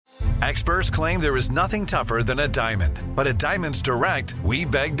Experts claim there is nothing tougher than a diamond. But at Diamonds Direct, we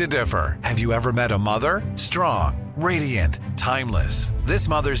beg to differ. Have you ever met a mother? Strong, radiant, timeless. This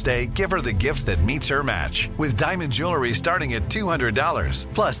Mother's Day, give her the gift that meets her match. With diamond jewelry starting at $200.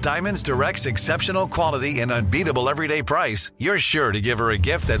 Plus Diamonds Direct's exceptional quality and unbeatable everyday price, you're sure to give her a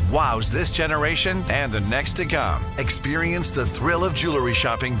gift that wows this generation and the next to come. Experience the thrill of jewelry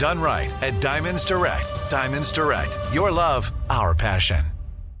shopping done right at Diamonds Direct. Diamonds Direct. Your love, our passion.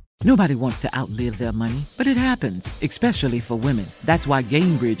 Nobody wants to outlive their money, but it happens, especially for women. That's why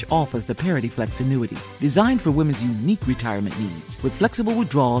Gainbridge offers the Parity Flex annuity, designed for women's unique retirement needs. With flexible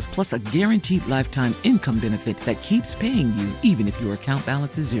withdrawals plus a guaranteed lifetime income benefit that keeps paying you even if your account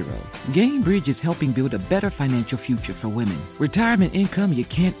balance is zero. Gainbridge is helping build a better financial future for women. Retirement income you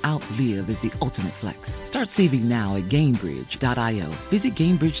can't outlive is the ultimate flex. Start saving now at Gainbridge.io. Visit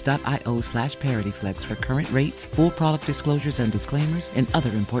Gainbridge.io/ParityFlex for current rates, full product disclosures and disclaimers, and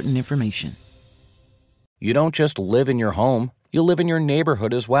other important information. You don't just live in your home, you live in your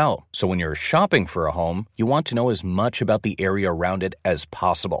neighborhood as well. So when you're shopping for a home, you want to know as much about the area around it as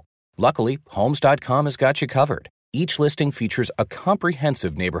possible. Luckily, Homes.com has got you covered. Each listing features a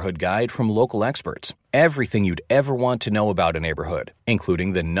comprehensive neighborhood guide from local experts. Everything you'd ever want to know about a neighborhood,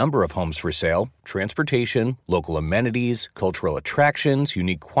 including the number of homes for sale, transportation, local amenities, cultural attractions,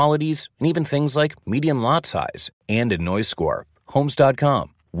 unique qualities, and even things like median lot size and a noise score. Homes.com.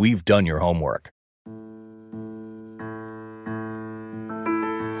 We've done your homework.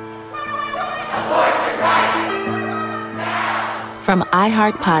 From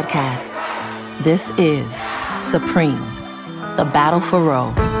iHeart Podcasts, this is Supreme, The Battle for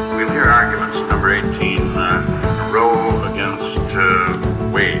Roe. We'll hear arguments number 18, Roe against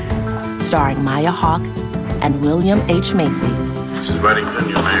Wade. Starring Maya Hawke and William H. Macy. Mrs. Weddington,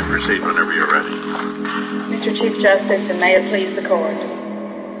 you may proceed whenever you're ready. Mr. Chief Justice, and may it please the court.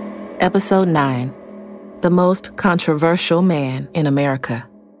 Episode 9, The Most Controversial Man in America.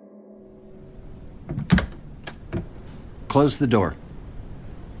 Close the door.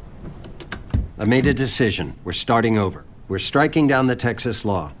 I made a decision. We're starting over. We're striking down the Texas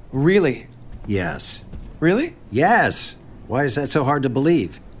law. Really? Yes. Really? Yes. Why is that so hard to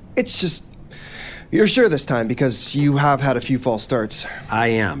believe? It's just... You're sure this time, because you have had a few false starts. I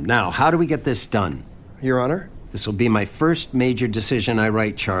am. Now, how do we get this done? Your Honor? This will be my first major decision I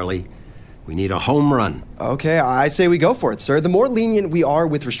write, Charlie. We need a home run. Okay, I say we go for it, sir. The more lenient we are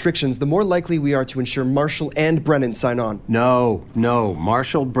with restrictions, the more likely we are to ensure Marshall and Brennan sign on. No.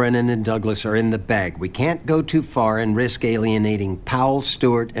 Marshall, Brennan, and Douglas are in the bag. We can't go too far and risk alienating Powell,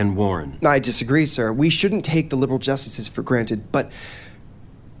 Stewart, and Warren. I disagree, sir. We shouldn't take the liberal justices for granted, but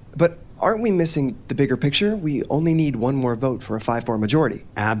aren't we missing the bigger picture? We only need one more vote for a 5-4 majority.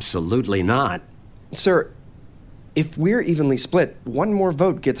 Absolutely not. Sir, if we're evenly split, one more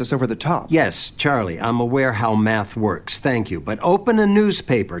vote gets us over the top. Yes, Charlie, I'm aware how math works. Thank you. But open a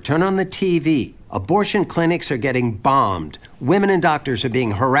newspaper, turn on the TV. Abortion clinics are getting bombed. Women and doctors are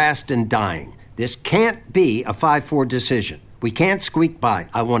being harassed and dying. This can't be a 5-4 decision. We can't squeak by.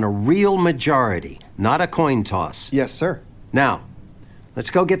 I want a real majority, not a coin toss. Yes, sir. Now, let's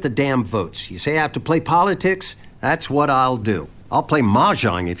go get the damn votes. You say I have to play politics? That's what I'll do. I'll play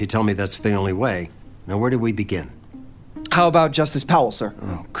mahjong if you tell me that's the only way. Now, where do we begin? How about Justice Powell, sir?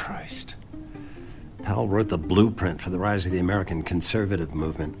 Oh, Christ. Powell wrote the blueprint for the rise of the American conservative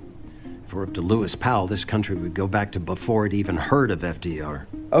movement. If we're up to Lewis Powell, this country would go back to before it even heard of FDR.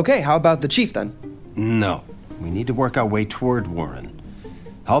 Okay, how about the chief, then? No. We need to work our way toward Warren.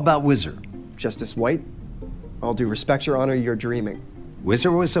 How about Whizzer? Justice White? All due respect, Your Honor, you're dreaming.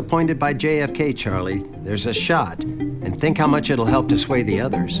 Whizzer was appointed by JFK, Charlie. There's a shot. And think how much it'll help to sway the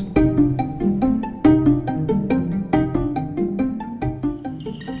others.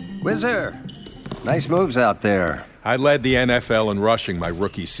 Whizzer! Nice moves out there. I led the NFL in rushing my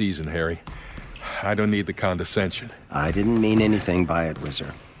rookie season, Harry. I don't need the condescension. I didn't mean anything by it,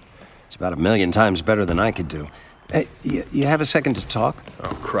 Whizzer. It's about 1,000,000 times better than I could do. Hey, you have a second to talk?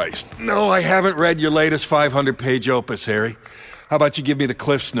 Oh, Christ. No, I haven't read your latest 500-page opus, Harry. How about you give me the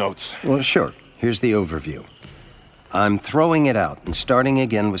Cliff's Notes? Well, sure. Here's the overview. I'm throwing it out and starting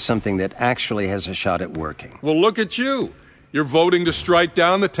again with something that actually has a shot at working. Well, look at you. You're voting to strike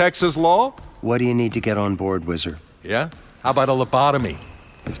down the Texas law? What do you need to get on board, Whizzer? Yeah? How about a lobotomy?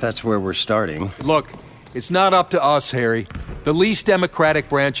 If that's where we're starting. Look, it's not up to us, Harry. The least democratic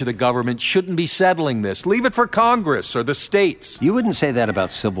branch of the government shouldn't be settling this. Leave it for Congress or the states. You wouldn't say that about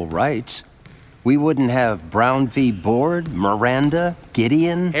civil rights. We wouldn't have Brown v. Board, Miranda,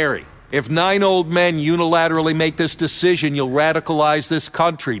 Gideon. Harry, if 9 old men unilaterally make this decision, you'll radicalize this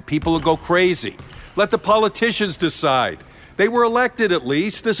country. People will go crazy. Let the politicians decide. They were elected at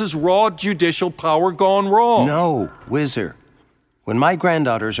least. This is raw judicial power gone wrong. No, Whizzer. When my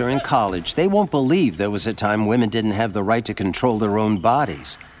granddaughters are in college, they won't believe there was a time women didn't have the right to control their own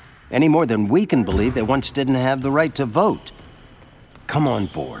bodies. Any more than we can believe they once didn't have the right to vote. Come on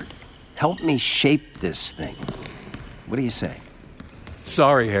board. Help me shape this thing. What do you say?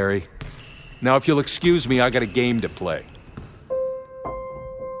 Sorry, Harry. Now, if you'll excuse me, I got a game to play.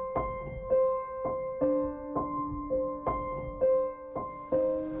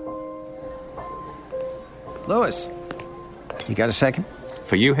 Louis, you got a second?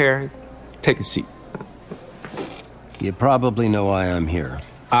 For you, Harry, take a seat. You probably know why I'm here.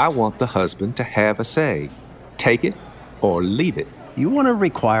 I want the husband to have a say. Take it or leave it. You want to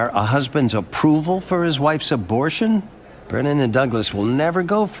require a husband's approval for his wife's abortion? Brennan and Douglas will never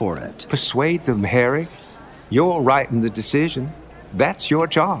go for it. Persuade them, Harry. You're right in the decision. That's your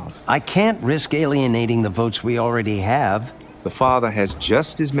job. I can't risk alienating the votes we already have. The father has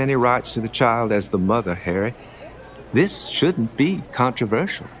just as many rights to the child as the mother, Harry. This shouldn't be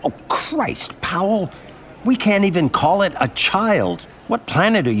controversial. Oh, Christ, Powell. We can't even call it a child. What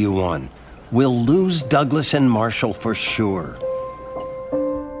planet are you on? We'll lose Douglas and Marshall for sure.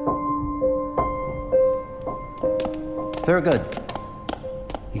 Thurgood,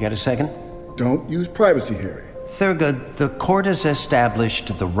 you got a second? Don't use privacy, Harry. Thurgood, the court has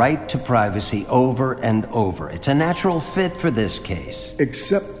established the right to privacy over and over. It's a natural fit for this case.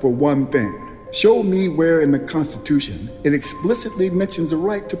 Except for one thing. Show me where in the Constitution it explicitly mentions the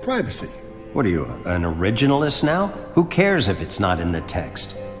right to privacy. What are you, an originalist now? Who cares if it's not in the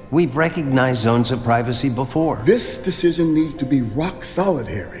text? We've recognized zones of privacy before. This decision needs to be rock solid,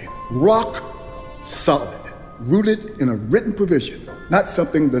 Harry. Rock solid. Rooted in a written provision. Not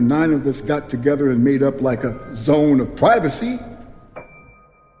something the 9 of us got together and made up like a zone of privacy.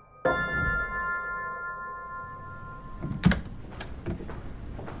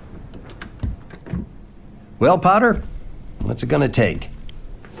 Well, Potter, what's it gonna take?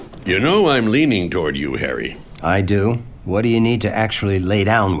 You know I'm leaning toward you, Harry. I do. What do you need to actually lay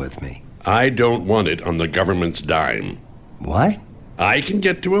down with me? I don't want it on the government's dime. What? I can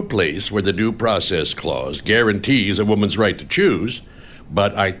get to a place where the Due Process Clause guarantees a woman's right to choose,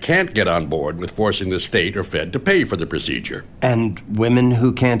 but I can't get on board with forcing the state or Fed to pay for the procedure. And women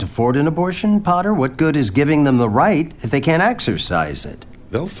who can't afford an abortion, Potter, what good is giving them the right if they can't exercise it?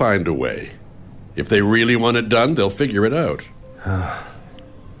 They'll find a way. If they really want it done, they'll figure it out.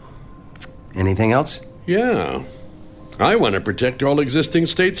 Anything else? Yeah. I want to protect all existing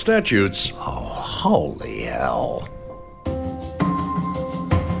state statutes. Oh, holy hell.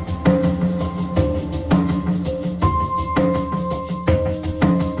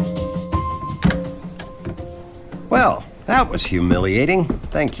 Well, that was humiliating.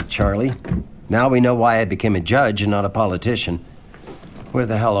 Thank you, Charlie. Now we know why I became a judge and not a politician. Where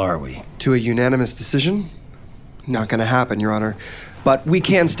the hell are we? To a unanimous decision? Not gonna happen, Your Honor. But we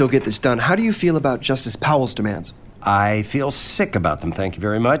can still get this done. How do you feel about Justice Powell's demands? I feel sick about them, thank you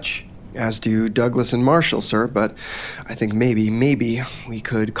very much. As do Douglas and Marshall, sir, but I think maybe we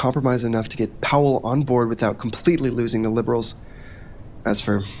could compromise enough to get Powell on board without completely losing the liberals. As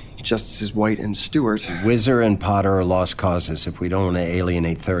for Justices White and Stewart... Whizzer and Potter are lost causes if we don't want to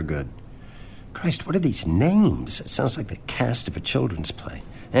alienate Thurgood. Christ, what are these names? It sounds like the cast of a children's play.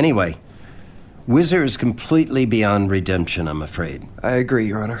 Anyway, Whizzer is completely beyond redemption, I'm afraid. I agree,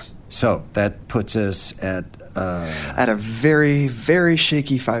 Your Honor. So, that puts us at... At a very, very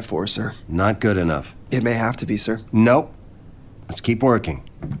shaky 5-4, sir. Not good enough. It may have to be, sir. Nope. Let's keep working.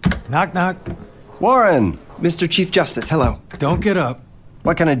 Knock, knock. Warren! Mr. Chief Justice, hello. Don't get up.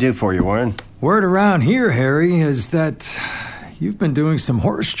 What can I do for you, Warren? Word around here, Harry, is that you've been doing some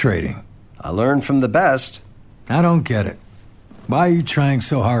horse trading. I learned from the best. I don't get it. Why are you trying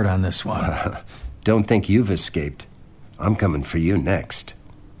so hard on this one? Don't think you've escaped. I'm coming for you next.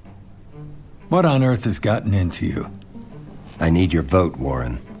 What on earth has gotten into you? I need your vote,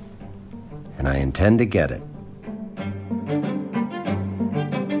 Warren. And I intend to get it.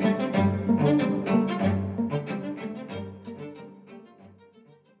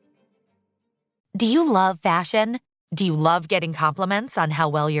 Do you love fashion? Do you love getting compliments on how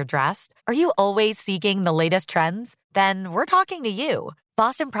well you're dressed? Are you always seeking the latest trends? Then we're talking to you.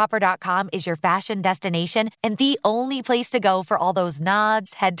 BostonProper.com is your fashion destination and the only place to go for all those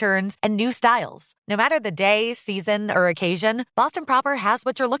nods, head turns, and new styles. No matter the day, season, or occasion, Boston Proper has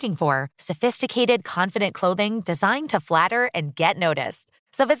what you're looking for. Sophisticated, confident clothing designed to flatter and get noticed.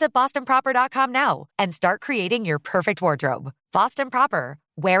 So visit BostonProper.com now and start creating your perfect wardrobe. Boston Proper.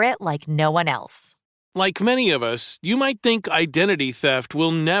 Wear it like no one else. Like many of us, you might think identity theft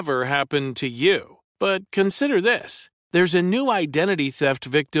will never happen to you. But consider this. There's a new identity theft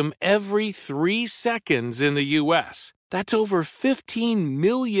victim every 3 seconds in the U.S. That's over 15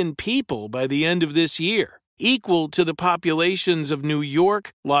 million people by the end of this year, equal to the populations of New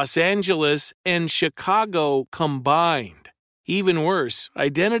York, Los Angeles, and Chicago combined. Even worse,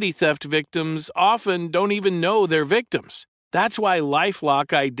 identity theft victims often don't even know they're victims. That's why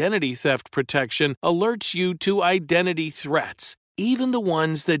LifeLock Identity Theft Protection alerts you to identity threats, even the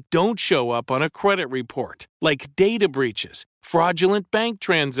ones that don't show up on a credit report, like data breaches, fraudulent bank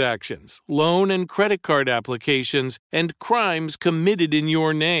transactions, loan and credit card applications, and crimes committed in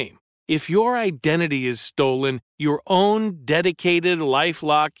your name. If your identity is stolen, your own dedicated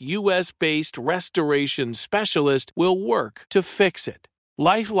LifeLock U.S.-based restoration specialist will work to fix it.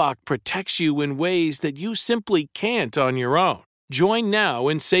 LifeLock protects you in ways that you simply can't on your own. Join now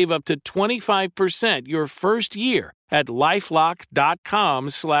and save up to 25% your first year at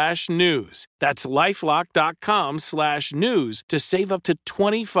LifeLock.com/news. That's LifeLock.com/news to save up to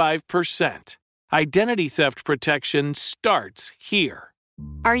 25%. Identity theft protection starts here.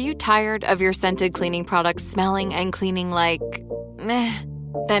 Are you tired of your scented cleaning products smelling and cleaning like meh?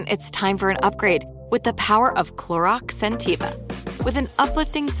 Then it's time for an upgrade with the power of Clorox Scentiva. With an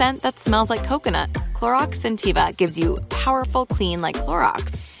uplifting scent that smells like coconut, Clorox Scentiva gives you powerful clean like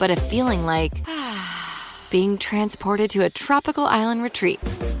Clorox, but a feeling like being transported to a tropical island retreat.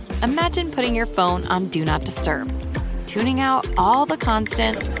 Imagine putting your phone on Do Not Disturb, tuning out all the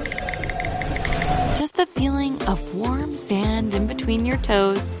constant, just the feeling of warm sand in between your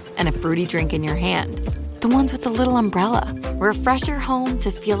toes and a fruity drink in your hand. The ones with the little umbrella. Refresh your home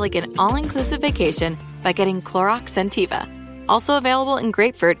to feel like an all-inclusive vacation by getting Clorox Scentiva. Also available in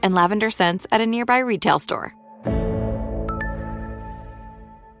grapefruit and lavender scents at a nearby retail store.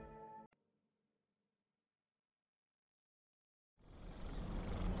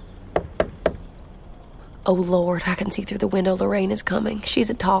 Oh, Lord, I can see through the window Lorraine is coming.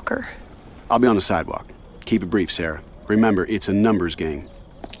 She's a talker. I'll be on the sidewalk. Keep it brief, Sarah. Remember, it's a numbers game.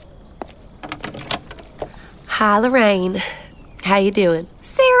 Hi, Lorraine. How you doing?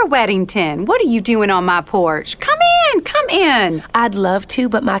 Sarah Weddington, what are you doing on my porch? Come in. I'd love to,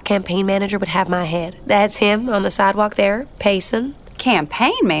 but my campaign manager would have my head. That's him on the sidewalk there, pacing.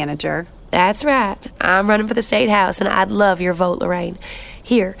 Campaign manager? That's right. I'm running for the State House, and I'd love your vote, Lorraine.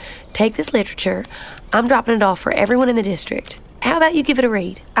 Here, take this literature. I'm dropping it off for everyone in the district. How about you give it a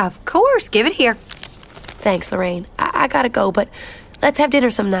read? Of course. Give it here. Thanks, Lorraine. I gotta go, but let's have dinner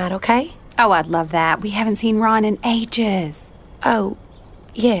some night, okay? Oh, I'd love that. We haven't seen Ron in ages. Oh,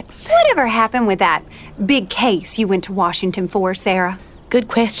 yeah. Whatever happened with that big case you went to Washington for, Sarah? Good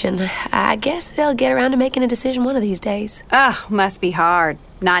question. I guess they'll get around to making a decision one of these days. Oh, must be hard.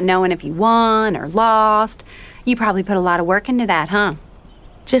 Not knowing if you won or lost. You probably put a lot of work into that, huh?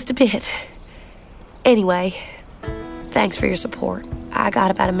 Just a bit. Anyway, thanks for your support. I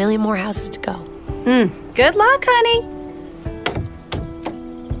got about 1 million more houses to go. Good luck, honey.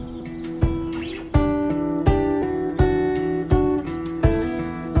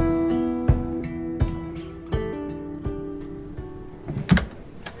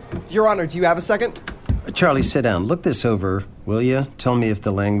 Your Honor, do you have a second? Charlie, sit down. Look this over, will you? Tell me if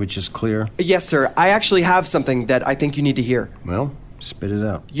the language is clear. Yes, sir. I actually have something that I think you need to hear. Well, spit it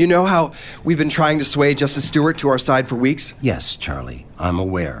out. You know how we've been trying to sway Justice Stewart to our side for weeks? Yes, Charlie. I'm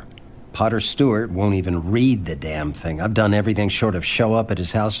aware. Potter Stewart won't even read the damn thing. I've done everything short of show up at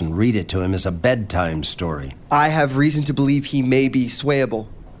his house and read it to him as a bedtime story. I have reason to believe he may be swayable.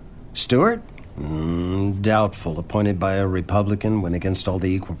 Stewart? Doubtful. Appointed by a Republican, went against all the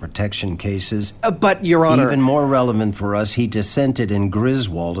equal protection cases. But, Your Honor... Even more relevant for us, he dissented in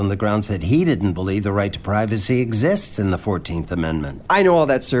Griswold on the grounds that he didn't believe the right to privacy exists in the 14th Amendment. I know all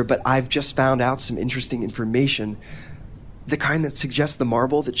that, sir, but I've just found out some interesting information. The kind that suggests the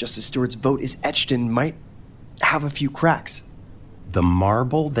marble that Justice Stewart's vote is etched in might have a few cracks. The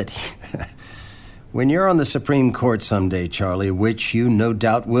marble that... When you're on the Supreme Court someday, Charlie, which you no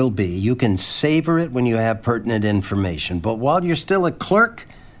doubt will be, you can savor it when you have pertinent information. But while you're still a clerk,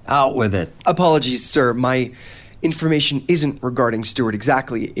 out with it. Apologies, sir. My information isn't regarding Stewart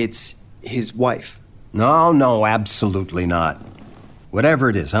exactly. It's his wife. No, absolutely not. Whatever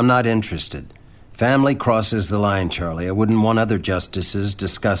it is, I'm not interested. Family crosses the line, Charlie. I wouldn't want other justices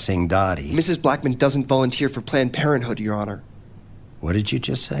discussing Dottie. Mrs. Blackman doesn't volunteer for Planned Parenthood, Your Honor. What did you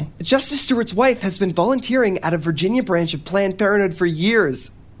just say? Justice Stewart's wife has been volunteering at a Virginia branch of Planned Parenthood for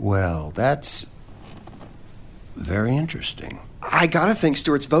years. Well, that's very interesting. I gotta think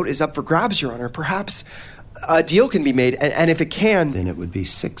Stewart's vote is up for grabs, Your Honor. Perhaps a deal can be made, and if it can... Then it would be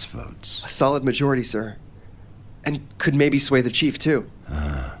 6 votes. A solid majority, sir. And could maybe sway the chief, too.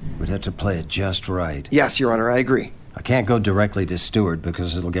 We'd have to play it just right. Yes, Your Honor, I agree. I can't go directly to Stewart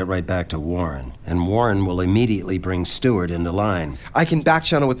because it'll get right back to Warren, and Warren will immediately bring Stewart into line. I can back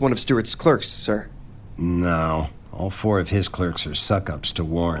channel with one of Stewart's clerks, sir. No. All 4 of his clerks are suck-ups to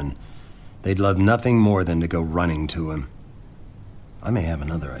Warren. They'd love nothing more than to go running to him. I may have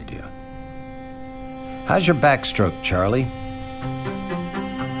another idea. How's your backstroke, Charlie?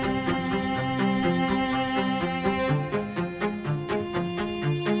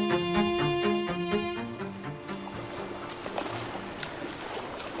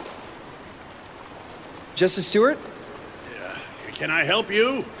 Justice Stewart? Can I help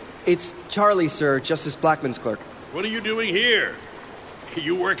you? It's Charlie, sir, Justice Blackman's clerk. What are you doing here?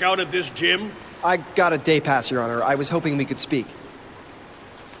 You work out at this gym? I got a day pass, Your Honor. I was hoping we could speak.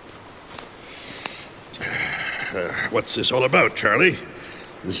 What's this all about, Charlie?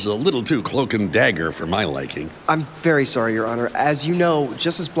 This is a little too cloak and dagger for my liking. I'm very sorry, Your Honor. As you know,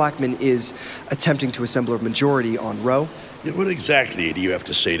 Justice Blackman is attempting to assemble a majority on Roe. What exactly do you have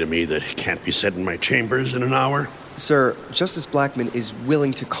to say to me that can't be said in my chambers in an hour? Sir, Justice Blackman is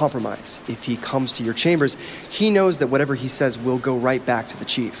willing to compromise. If he comes to your chambers, he knows that whatever he says will go right back to the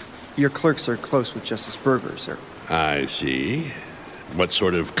chief. Your clerks are close with Justice Berger, sir. I see. What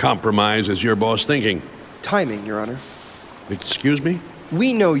sort of compromise is your boss thinking? Timing, Your Honor. Excuse me?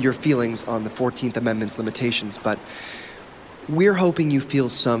 We know your feelings on the 14th Amendment's limitations, but we're hoping you feel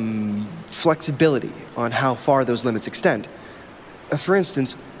some flexibility on how far those limits extend. For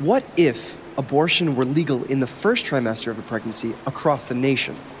instance, what if abortion were legal in the first trimester of a pregnancy across the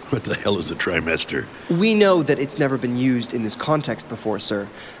nation? What the hell is a trimester? We know that it's never been used in this context before, sir,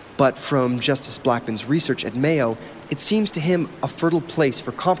 but from Justice Blackman's research at Mayo, it seems to him a fertile place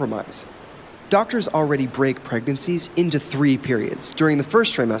for compromise. Doctors already break pregnancies into 3 periods. During the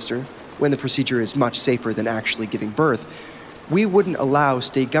first trimester, when the procedure is much safer than actually giving birth, we wouldn't allow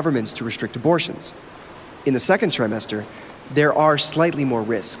state governments to restrict abortions. In the second trimester, there are slightly more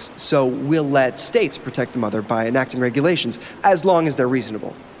risks, so we'll let states protect the mother by enacting regulations, as long as they're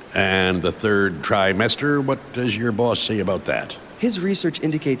reasonable. And the third trimester, what does your boss say about that? His research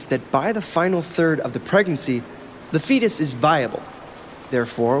indicates that by the final third of the pregnancy, the fetus is viable.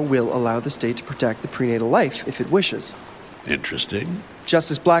 Therefore, we'll allow the state to protect the prenatal life if it wishes. Interesting.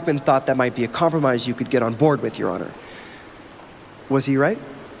 Justice Blackman thought that might be a compromise you could get on board with, Your Honor. Was he right?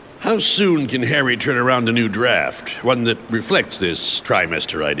 How soon can Harry turn around a new draft, one that reflects this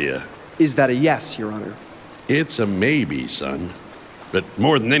trimester idea? Is that a yes, Your Honor? It's a maybe, son. But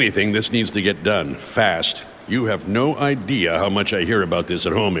more than anything, this needs to get done, fast. You have no idea how much I hear about this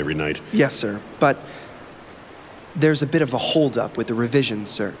at home every night. Yes, sir, but there's a bit of a holdup with the revisions,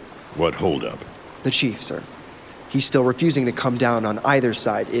 sir. What holdup? The chief, sir. He's still refusing to come down on either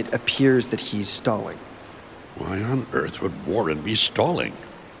side. It appears that he's stalling. Why on earth would Warren be stalling?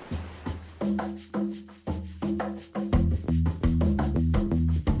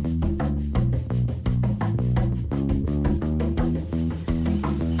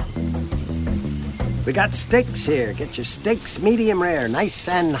 We got steaks here. Get your steaks medium rare, nice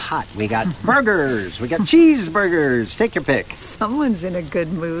and hot. We got burgers. We got cheeseburgers. Take your pick. Someone's in a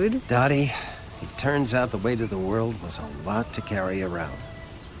good mood. Dottie, it turns out the weight of the world was a lot to carry around.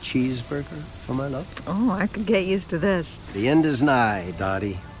 Cheeseburger for my love? Oh, I could get used to this. The end is nigh,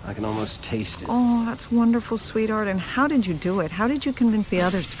 Dottie. I can almost taste it. Oh, that's wonderful, sweetheart. And how did you do it? How did you convince the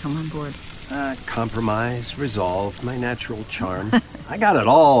others to come on board? Compromise, resolve, my natural charm. I got it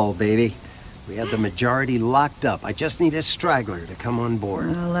all, baby. We had the majority locked up. I just need a straggler to come on board.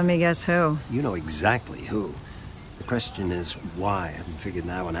 Let me guess who. You know exactly who. The question is why. I haven't figured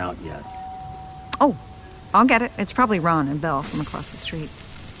that one out yet. Oh, I'll get it. It's probably Ron and Belle from across the street.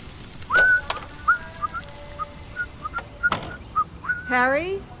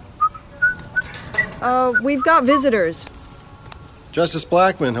 Harry? We've got visitors. Justice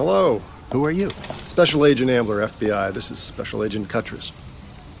Blackman, hello. Who are you? Special Agent Ambler, FBI. This is Special Agent Cuttress.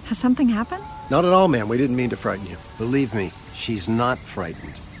 Has something happened? Not at all, ma'am. We didn't mean to frighten you. Believe me, she's not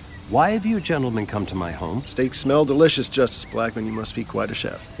frightened. Why have you gentlemen come to my home? Steaks smell delicious, Justice Blackman. You must be quite a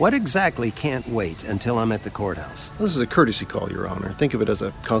chef. What exactly can't wait until I'm at the courthouse? Well, this is a courtesy call, Your Honor. Think of it as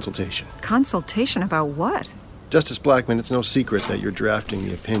a consultation. Consultation about what? Justice Blackman, it's no secret that you're drafting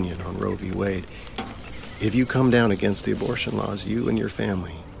the opinion on Roe v. Wade. If you come down against the abortion laws, you and your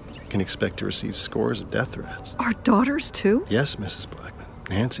family can expect to receive scores of death threats. Our daughters, too? Yes, Mrs. Blackman.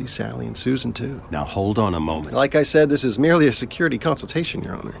 Nancy, Sally, and Susan, too. Now, hold on a moment. Like I said, this is merely a security consultation,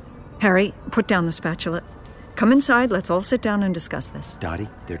 Your Honor. Harry, put down the spatula. Come inside. Let's all sit down and discuss this. Dottie,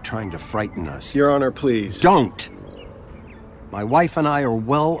 they're trying to frighten us. Your Honor, please. Don't! My wife and I are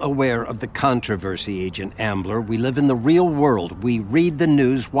well aware of the controversy, Agent Ambler. We live in the real world. We read the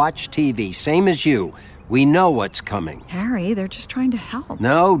news, watch TV, same as you. We know what's coming. Harry, they're just trying to help.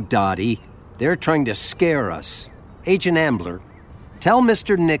 No, Dottie. They're trying to scare us. Agent Ambler, tell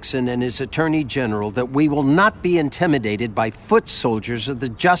Mr. Nixon and his Attorney General that we will not be intimidated by foot soldiers of the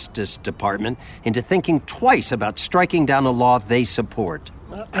Justice Department into thinking twice about striking down a law they support.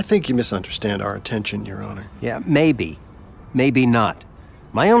 I think you misunderstand our intention, Your Honor. Yeah, maybe. Maybe not.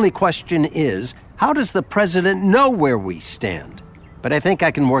 My only question is, how does the president know where we stand? But I think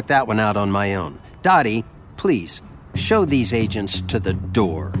I can work that one out on my own. Dottie, please, show these agents to the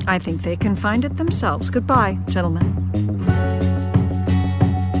door. I think they can find it themselves. Goodbye, gentlemen.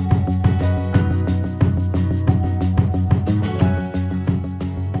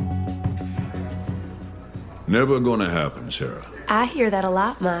 Never gonna happen, Sarah. I hear that a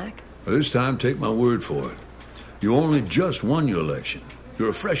lot, Mike. This time, take my word for it. You only just won your election. You're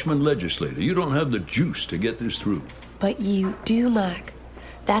a freshman legislator. You don't have the juice to get this through. But you do, Mike.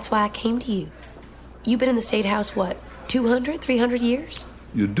 That's why I came to you. You've been in the State House, what, 200, 300 years?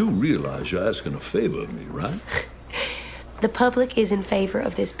 You do realize you're asking a favor of me, right? The public is in favor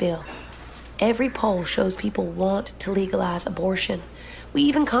of this bill. Every poll shows people want to legalize abortion. We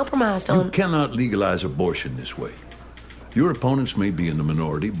even compromised on... You cannot legalize abortion this way. Your opponents may be in the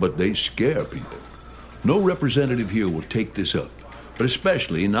minority, but they scare people. No representative here will take this up, but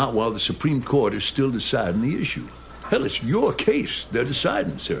especially not while the Supreme Court is still deciding the issue. Hell, it's your case they're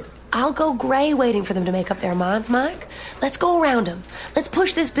deciding, Sarah. I'll go gray waiting for them to make up their minds, Mike. Let's go around them. Let's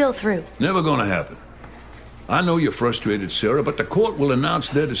push this bill through. Never gonna happen. I know you're frustrated, Sarah, but the court will announce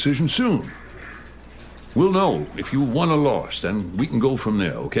their decision soon. We'll know if you won or lost, and we can go from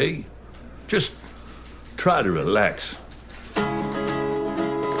there, okay? Just try to relax.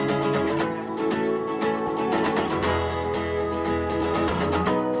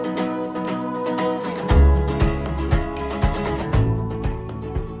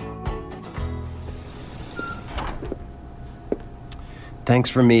 Thanks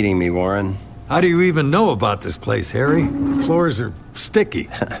for meeting me, Warren. How do you even know about this place, Harry? The floors are sticky.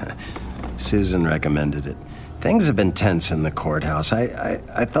 Susan recommended it. Things have been tense in the courthouse. I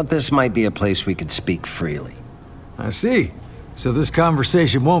thought this might be a place we could speak freely. I see. So this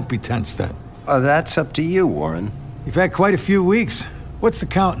conversation won't be tense then? Oh, that's up to you, Warren. You've had quite a few weeks. What's the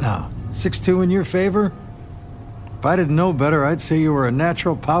count now? 6-2 in your favor? If I didn't know better, I'd say you were a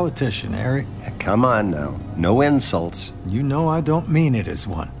natural politician, Harry. Come on now. No insults. You know I don't mean it as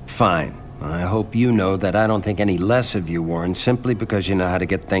one. Fine. I hope you know that I don't think any less of you, Warren, simply because you know how to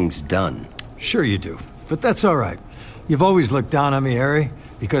get things done. Sure you do. But that's all right. You've always looked down on me, Harry,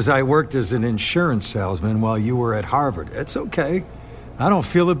 because I worked as an insurance salesman while you were at Harvard. It's okay. I don't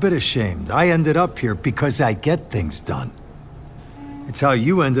feel a bit ashamed. I ended up here because I get things done. It's how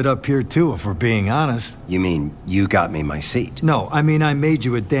you ended up here, too, if we're being honest. You mean you got me my seat? No, I mean I made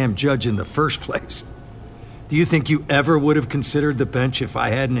you a damn judge in the first place. Do you think you ever would have considered the bench if I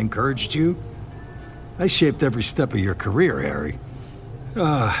hadn't encouraged you? I shaped every step of your career, Harry.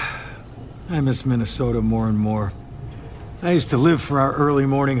 I miss Minnesota more and more. I used to live for our early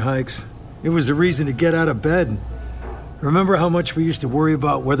morning hikes. It was a reason to get out of bed. Remember how much we used to worry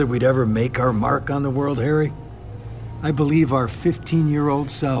about whether we'd ever make our mark on the world, Harry? I believe our 15-year-old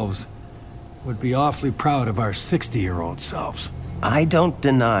selves would be awfully proud of our 60-year-old selves. I don't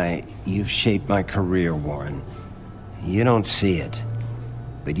deny you've shaped my career, Warren. You don't see it,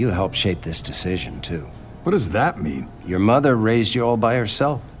 but you helped shape this decision, too. What does that mean? Your mother raised you all by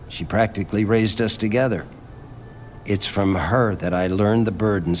herself. She practically raised us together. It's from her that I learned the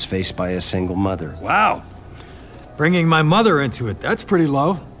burdens faced by a single mother. Wow. Bringing my mother into it, that's pretty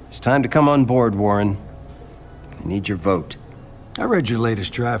low. It's time to come on board, Warren. I need your vote. I read your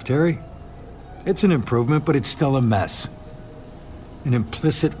latest draft, Harry. It's an improvement, but it's still a mess. An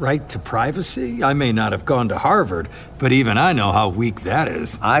implicit right to privacy? I may not have gone to Harvard, but even I know how weak that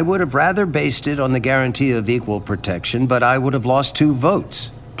is. I would have rather based it on the guarantee of equal protection, but I would have lost 2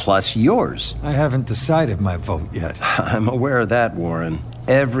 votes, plus yours. I haven't decided my vote yet. I'm aware of that, Warren.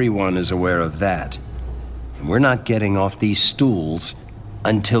 Everyone is aware of that. And we're not getting off these stools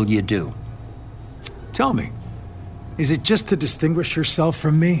until you do. Tell me, is it just to distinguish yourself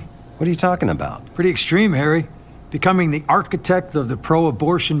from me? What are you talking about? Pretty extreme, Harry. Becoming the architect of the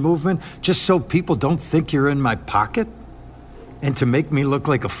pro-abortion movement just so people don't think you're in my pocket? And to make me look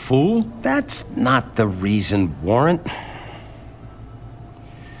like a fool? That's not the reason, Warren.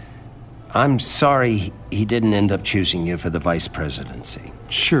 I'm sorry he didn't end up choosing you for the vice presidency.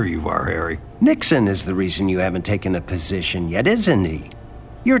 Sure you are, Harry. Nixon is the reason you haven't taken a position yet, isn't he?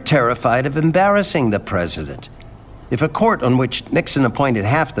 You're terrified of embarrassing the president. If a court on which Nixon appointed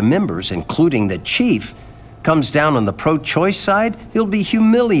half the members, including the chief, comes down on the pro-choice side, he'll be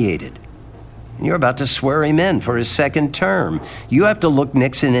humiliated. And you're about to swear him in for his second term. You have to look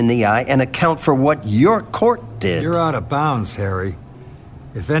Nixon in the eye and account for what your court did. You're out of bounds, Harry.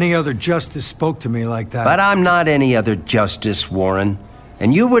 If any other justice spoke to me like that... But I'm not any other justice, Warren.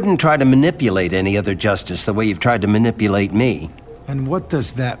 And you wouldn't try to manipulate any other justice the way you've tried to manipulate me. And what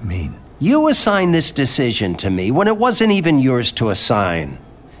does that mean? You assigned this decision to me when it wasn't even yours to assign.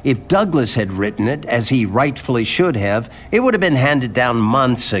 If Douglas had written it, as he rightfully should have, it would have been handed down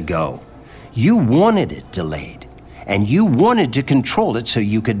months ago. You wanted it delayed, and you wanted to control it so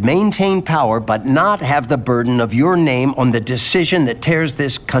you could maintain power but not have the burden of your name on the decision that tears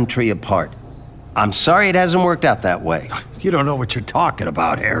this country apart. I'm sorry it hasn't worked out that way. You don't know what you're talking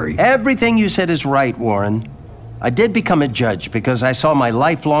about, Harry. Everything you said is right, Warren. I did become a judge because I saw my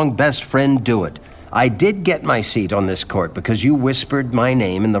lifelong best friend do it. I did get my seat on this court because you whispered my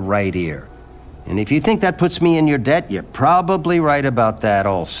name in the right ear. And if you think that puts me in your debt, you're probably right about that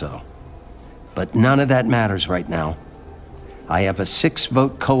also. But none of that matters right now. I have a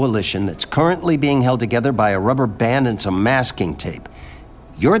 6-vote coalition that's currently being held together by a rubber band and some masking tape.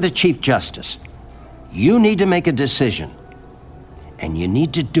 You're the Chief Justice. You need to make a decision. And you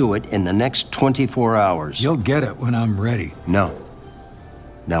need to do it in the next 24 hours. You'll get it when I'm ready. No,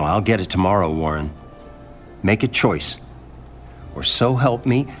 I'll get it tomorrow, Warren. Make a choice. Or so help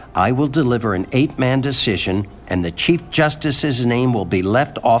me, I will deliver an 8-man decision, and the Chief Justice's name will be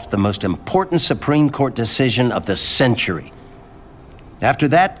left off the most important Supreme Court decision of the century. After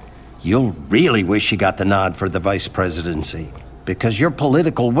that, you'll really wish you got the nod for the vice presidency, because your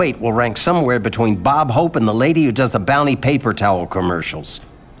political weight will rank somewhere between Bob Hope and the lady who does the Bounty paper towel commercials.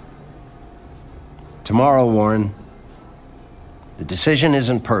 Tomorrow, Warren, the decision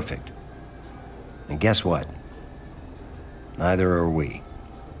isn't perfect. And guess what? Neither are we.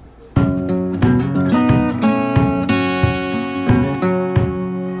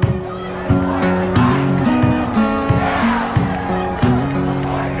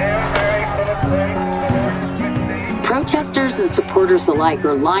 Protesters and supporters alike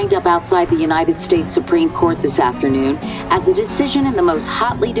are lined up outside the United States Supreme Court this afternoon as a decision in the most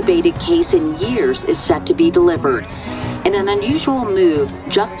hotly debated case in years is set to be delivered. In an unusual move,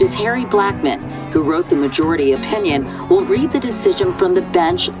 Justice Harry Blackmun, who wrote the majority opinion, will read the decision from the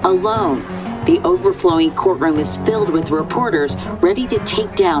bench alone. The overflowing courtroom is filled with reporters ready to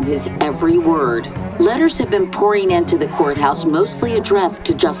take down his every word. Letters have been pouring into the courthouse, mostly addressed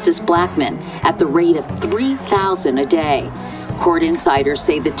to Justice Blackmun, at the rate of 3,000 a day. Court insiders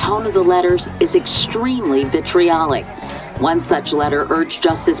say the tone of the letters is extremely vitriolic. One such letter urged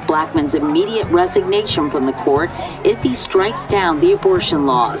Justice Blackmun's immediate resignation from the court if he strikes down the abortion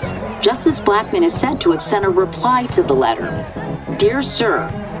laws. Justice Blackmun is said to have sent a reply to the letter. Dear Sir,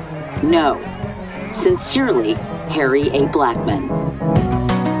 no. Sincerely, Harry A. Blackmun.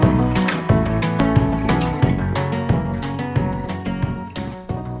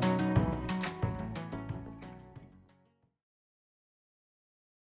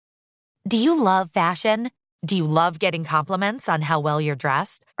 Do you love fashion? Do you love getting compliments on how well you're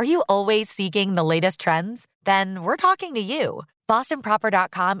dressed? Are you always seeking the latest trends? Then we're talking to you.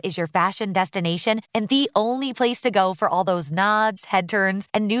 BostonProper.com is your fashion destination and the only place to go for all those nods, head turns,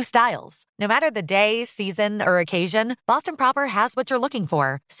 and new styles. No matter the day, season, or occasion, Boston Proper has what you're looking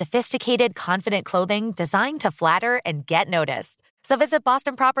for. Sophisticated, confident clothing designed to flatter and get noticed. So visit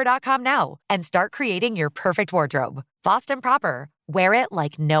BostonProper.com now and start creating your perfect wardrobe. Boston Proper. Wear it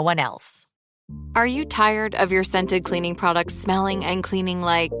like no one else. Are you tired of your scented cleaning products smelling and cleaning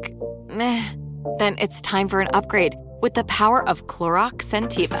like meh? Then it's time for an upgrade with the power of Clorox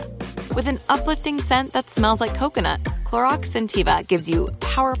Scentiva. With an uplifting scent that smells like coconut, Clorox Scentiva gives you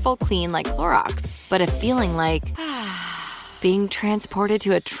powerful clean like Clorox, but a feeling like being transported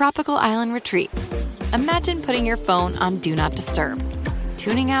to a tropical island retreat. Imagine putting your phone on Do Not Disturb,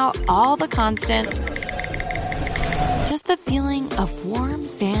 tuning out all the constant, just the feeling of warm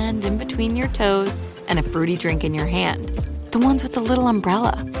sand in between your toes and a fruity drink in your hand. The ones with the little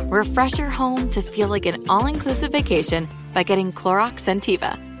umbrella. Refresh your home to feel like an all-inclusive vacation by getting Clorox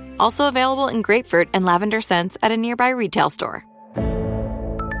Scentiva. Also available in grapefruit and lavender scents at a nearby retail store.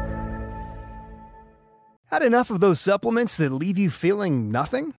 Had enough of those supplements that leave you feeling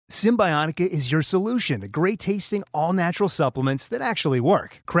nothing? Symbiotica is your solution to great-tasting, all-natural supplements that actually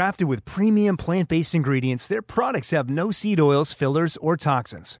work. Crafted with premium plant-based ingredients, their products have no seed oils, fillers, or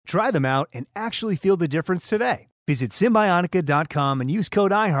toxins. Try them out and actually feel the difference today. Visit Symbiotica.com and use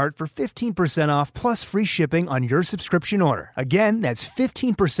code IHEART for 15% off plus free shipping on your subscription order. Again, that's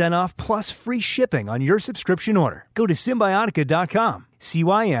 15% off plus free shipping on your subscription order. Go to Symbiotica.com,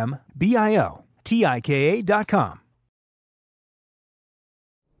 CYMBIOTIKA.com.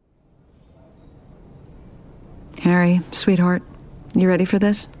 Harry, sweetheart, you ready for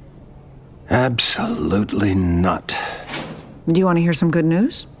this? Absolutely not. Do you want to hear some good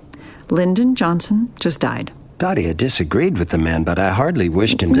news? Lyndon Johnson just died. Dottie, I disagreed with the man, but I hardly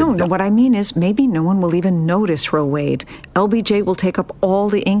wished him to... No, what I mean is maybe no one will even notice Roe Wade. LBJ will take up all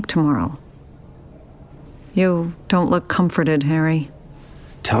the ink tomorrow. You don't look comforted, Harry.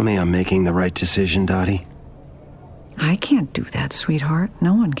 Tell me I'm making the right decision, Dottie. I can't do that, sweetheart.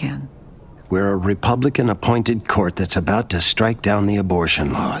 No one can. We're a Republican-appointed court that's about to strike down the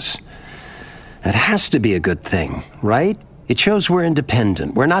abortion laws. It has to be a good thing, right? It shows we're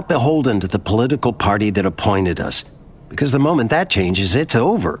independent. We're not beholden to the political party that appointed us. Because the moment that changes, it's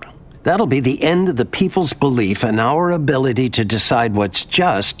over. That'll be the end of the people's belief in our ability to decide what's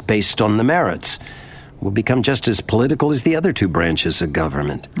just based on the merits. We'll become just as political as the other two branches of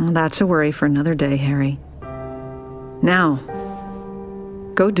government. Well, that's a worry for another day, Harry. Now,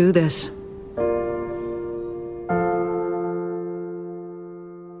 go do this.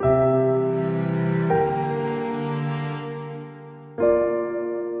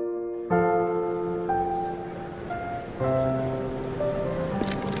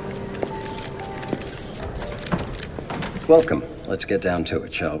 Welcome. Let's get down to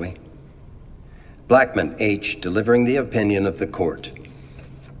it, shall we? Blackman H., delivering the opinion of the court.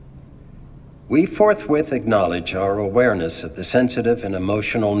 We forthwith acknowledge our awareness of the sensitive and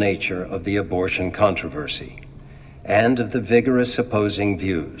emotional nature of the abortion controversy, and of the vigorous opposing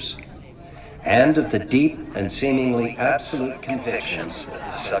views, and of the deep and seemingly absolute convictions that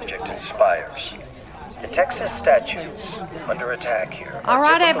the subject inspires. The Texas statutes under attack here. All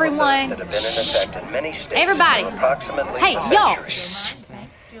right, everyone. That have been in effect in many states. Everybody. Approximately hey, y'all. Shh.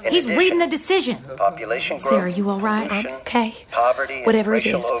 He's reading the decision. Population growth, Sarah, you all right? I'm okay. Poverty, whatever and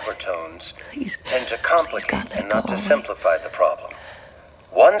it racial is. overtones Please. tend to complicate and not to simplify the problem.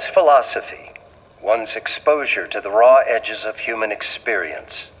 One's philosophy, one's exposure to the raw edges of human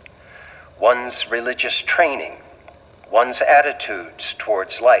experience, one's religious training, one's attitudes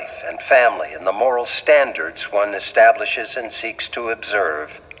towards life and family, and the moral standards one establishes and seeks to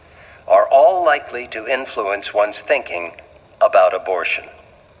observe are all likely to influence one's thinking about abortion.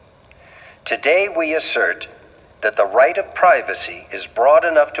 Today we assert that the right of privacy is broad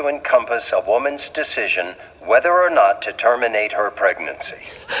enough to encompass a woman's decision whether or not to terminate her pregnancy.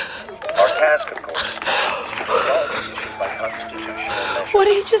 Our task, of course, is to resolve issues by constitutional measures. What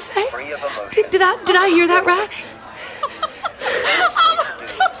did he just say? Did I hear that right?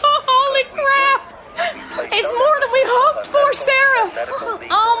 Holy crap! It's more than we hoped for, Sarah!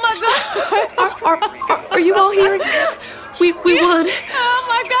 Oh my God! Are you all hearing this? We won. Oh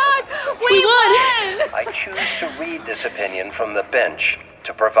my God! We won! I choose to read this opinion from the bench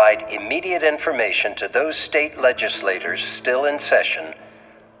to provide immediate information to those state legislators still in session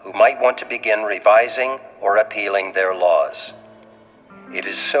who might want to begin revising or appealing their laws. It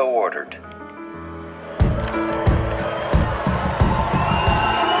is so ordered.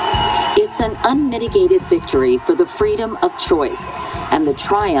 It's an unmitigated victory for the freedom of choice and the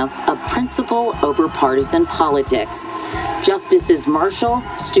triumph of principle over partisan politics. Justices Marshall,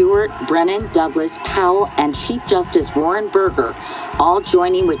 Stewart, Brennan, Douglas, Powell, and Chief Justice Warren Burger all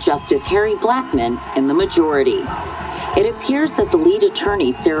joining with Justice Harry Blackman in the majority. It appears that the lead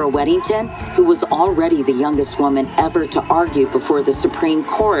attorney, Sarah Weddington, who was already the youngest woman ever to argue before the Supreme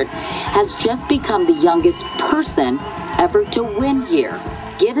Court, has just become the youngest person ever to win here,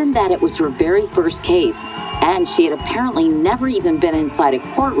 given that it was her very first case, and she had apparently never even been inside a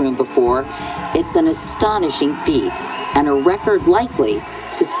courtroom before. It's an astonishing feat, and a record likely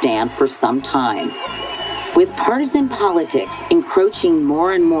to stand for some time. With partisan politics encroaching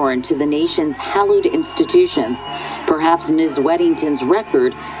more and more into the nation's hallowed institutions, perhaps Ms. Weddington's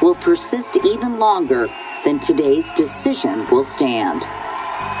record will persist even longer than today's decision will stand.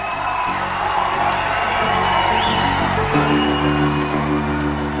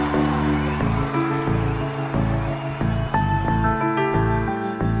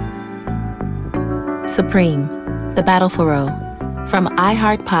 Supreme, The Battle for Roe, from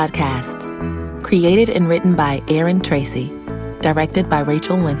iHeart Podcasts. Created and written by Aaron Tracy. Directed by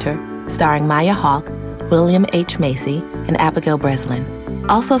Rachel Winter. Starring Maya Hawke, William H. Macy, and Abigail Breslin.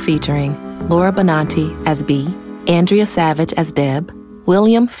 Also featuring Laura Benanti as Bee, Andrea Savage as Deb,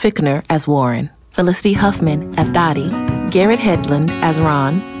 William Fickner as Warren, Felicity Huffman as Dottie, Garrett Hedlund as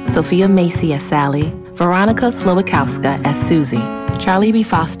Ron, Sophia Macy as Sally, Veronica Slowikowska as Susie, Charlie B.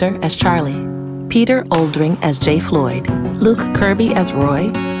 Foster as Charlie, Peter Oldring as Jay Floyd, Luke Kirby as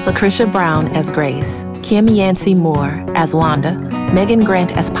Roy, Lucretia Brown as Grace, Kim Yancey Moore as Wanda, Megan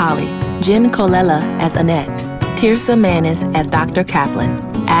Grant as Polly, Jen Colella as Annette, Tirsa Manis as Dr.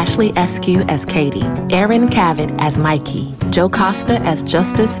 Kaplan, Ashley Eskew as Katie, Aaron Cavett as Mikey, Joe Costa as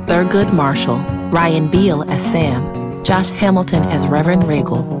Justice Thurgood Marshall, Ryan Beal as Sam, Josh Hamilton as Reverend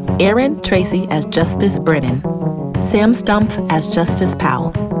Regal, Aaron Tracy as Justice Brennan, Sam Stumpf as Justice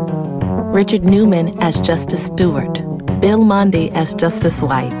Powell, Richard Newman as Justice Stewart, Bill Mundy as Justice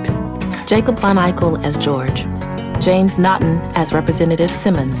White, Jacob Von Eichel as George, James Naughton as Representative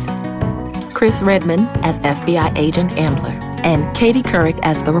Simmons, Chris Redman as FBI Agent Ambler, and Katie Couric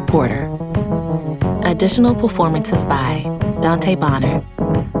as the reporter. Additional performances by Dante Bonner,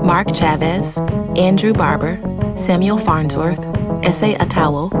 Mark Chavez, Andrew Barber, Samuel Farnsworth, Ese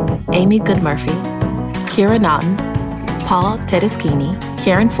Atawo, Amy Goodmurphy, Kira Naughton, Paul Tedeschini,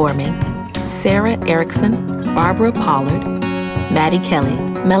 Karen Foreman, Sarah Erickson, Barbara Pollard, Maddie Kelly,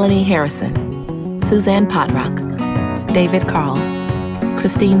 Melanie Harrison, Suzanne Potrock, David Carl,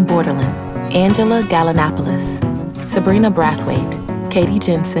 Christine Borderland, Angela Gallinopoulos, Sabrina Brathwaite, Katie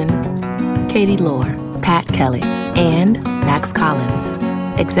Jensen, Katie Lohr, Pat Kelly, and Max Collins.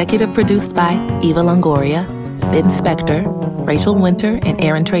 Executive produced by Eva Longoria, Ben Spector, Rachel Winter, and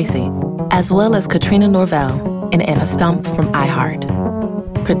Aaron Tracy, as well as Katrina Norvell and Anna Stumpf from iHeart.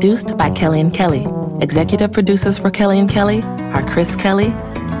 Produced by Kelly and Kelly. Executive producers for Kelly and Kelly are Chris Kelly,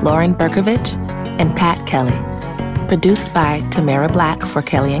 Lauren Berkovich, and Pat Kelly. Produced by Tamara Black for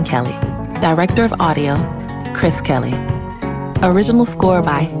Kelly and Kelly. Director of Audio, Chris Kelly. Original score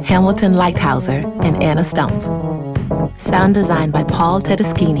by Hamilton Lighthouser and Anna Stumpf. Sound design by Paul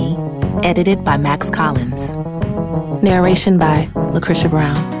Tedeschini. Edited by Max Collins. Narration by Lucretia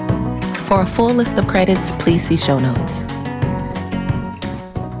Brown. For a full list of credits, please see show notes.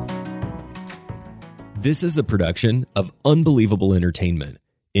 This is a production of Unbelievable Entertainment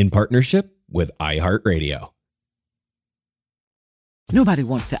in partnership with iHeartRadio. Nobody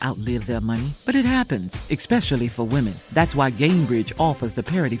wants to outlive their money, but it happens, especially for women. That's why Gainbridge offers the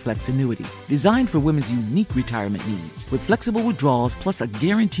Parity Flex annuity, designed for women's unique retirement needs. With flexible withdrawals plus a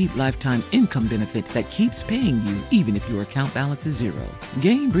guaranteed lifetime income benefit that keeps paying you even if your account balance is zero.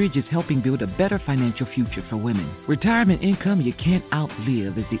 Gainbridge is helping build a better financial future for women. Retirement income you can't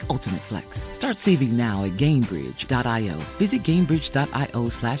outlive is the ultimate flex. Start saving now at Gainbridge.io. Visit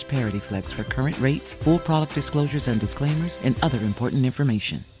Gainbridge.io/ParityFlex for current rates, full product disclosures and disclaimers, and other important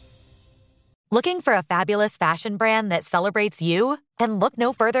information. Looking for a fabulous fashion brand that celebrates you? Then look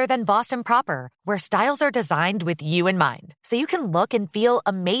no further than Boston Proper, where styles are designed with you in mind, so you can look and feel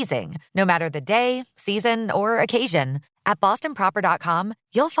amazing, no matter the day, season, or occasion. At BostonProper.com,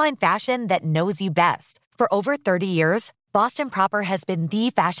 you'll find fashion that knows you best. For over 30 years, Boston Proper has been the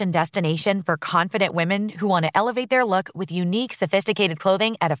fashion destination for confident women who want to elevate their look with unique, sophisticated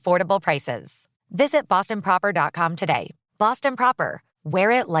clothing at affordable prices. Visit BostonProper.com today. Boston Proper. Wear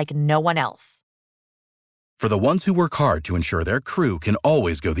it like no one else. For the ones who work hard to ensure their crew can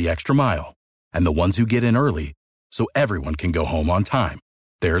always go the extra mile, and the ones who get in early so everyone can go home on time,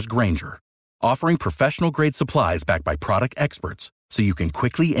 there's Grainger, offering professional-grade supplies backed by product experts so you can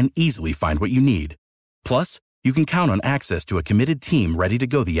quickly and easily find what you need. Plus, you can count on access to a committed team ready to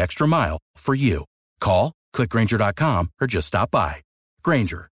go the extra mile for you. Call, click Grainger.com, or just stop by.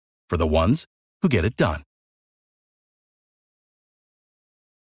 Grainger, for the ones who get it done.